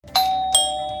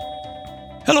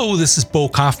Hello, this is Bo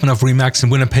Kaufman of RE/MAX in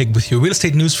Winnipeg with your real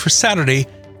estate news for Saturday,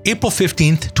 April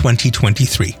 15th,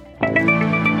 2023.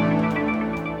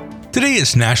 Today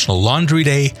is National Laundry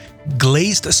Day,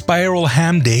 Glazed Spiral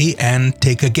Ham Day, and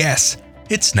take a guess.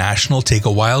 It's National Take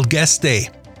a Wild Guess Day.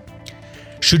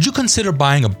 Should you consider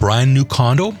buying a brand new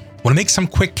condo? Want to make some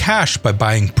quick cash by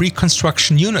buying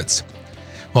pre-construction units?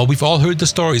 Well, we've all heard the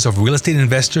stories of real estate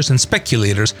investors and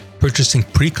speculators purchasing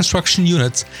pre-construction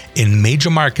units in major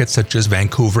markets such as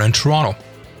Vancouver and Toronto.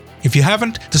 If you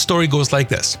haven't, the story goes like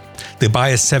this. They buy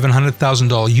a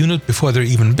 $700,000 unit before they're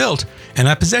even built, and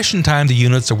at possession time, the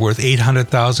units are worth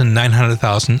 $800,000,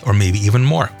 $900,000, or maybe even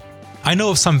more. I know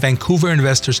of some Vancouver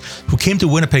investors who came to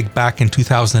Winnipeg back in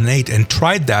 2008 and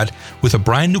tried that with a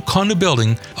brand new condo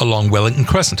building along Wellington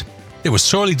Crescent. They were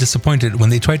sorely disappointed when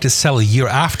they tried to sell a year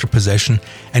after possession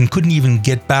and couldn't even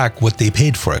get back what they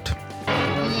paid for it.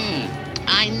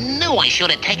 I knew I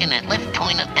should have taken that left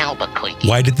turn at Albuquerque.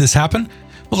 Why did this happen?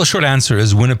 Well, the short answer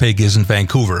is Winnipeg isn't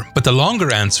Vancouver, but the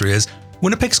longer answer is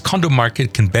Winnipeg's condo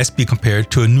market can best be compared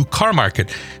to a new car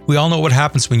market. We all know what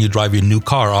happens when you drive your new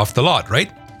car off the lot, right?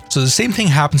 So the same thing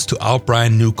happens to our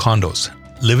brand new condos.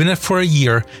 Live in it for a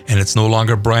year and it's no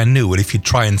longer brand new, and if you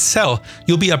try and sell,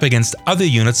 you'll be up against other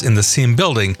units in the same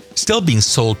building still being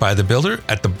sold by the builder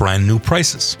at the brand new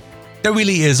prices. There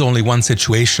really is only one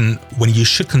situation when you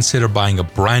should consider buying a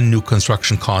brand new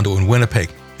construction condo in Winnipeg,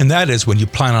 and that is when you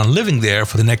plan on living there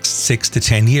for the next 6 to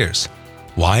 10 years.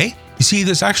 Why? You see,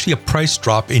 there's actually a price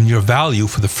drop in your value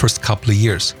for the first couple of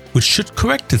years, which should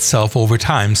correct itself over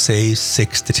time, say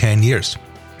 6 to 10 years.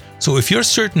 So if you're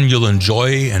certain you'll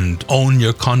enjoy and own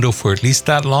your condo for at least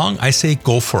that long, I say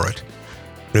go for it.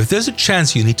 But if there's a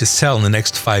chance you need to sell in the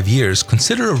next 5 years,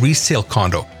 consider a resale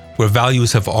condo where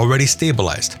values have already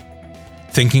stabilized.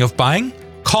 Thinking of buying?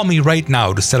 Call me right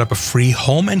now to set up a free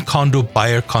home and condo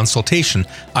buyer consultation,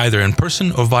 either in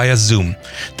person or via Zoom.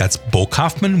 That's Bo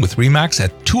Kaufman with RE/MAX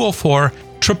at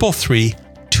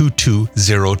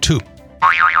 204-333-2202.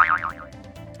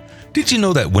 Did you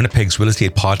know that Winnipeg's Real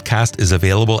Estate Podcast is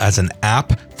available as an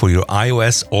app for your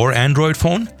iOS or Android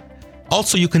phone?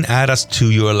 Also, you can add us to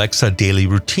your Alexa daily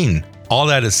routine. All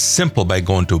that is simple by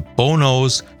going to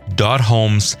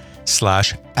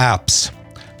bonos.homes/apps.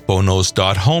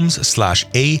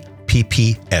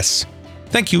 bonos.homes/apps.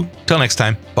 Thank you. Till next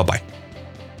time. Bye-bye.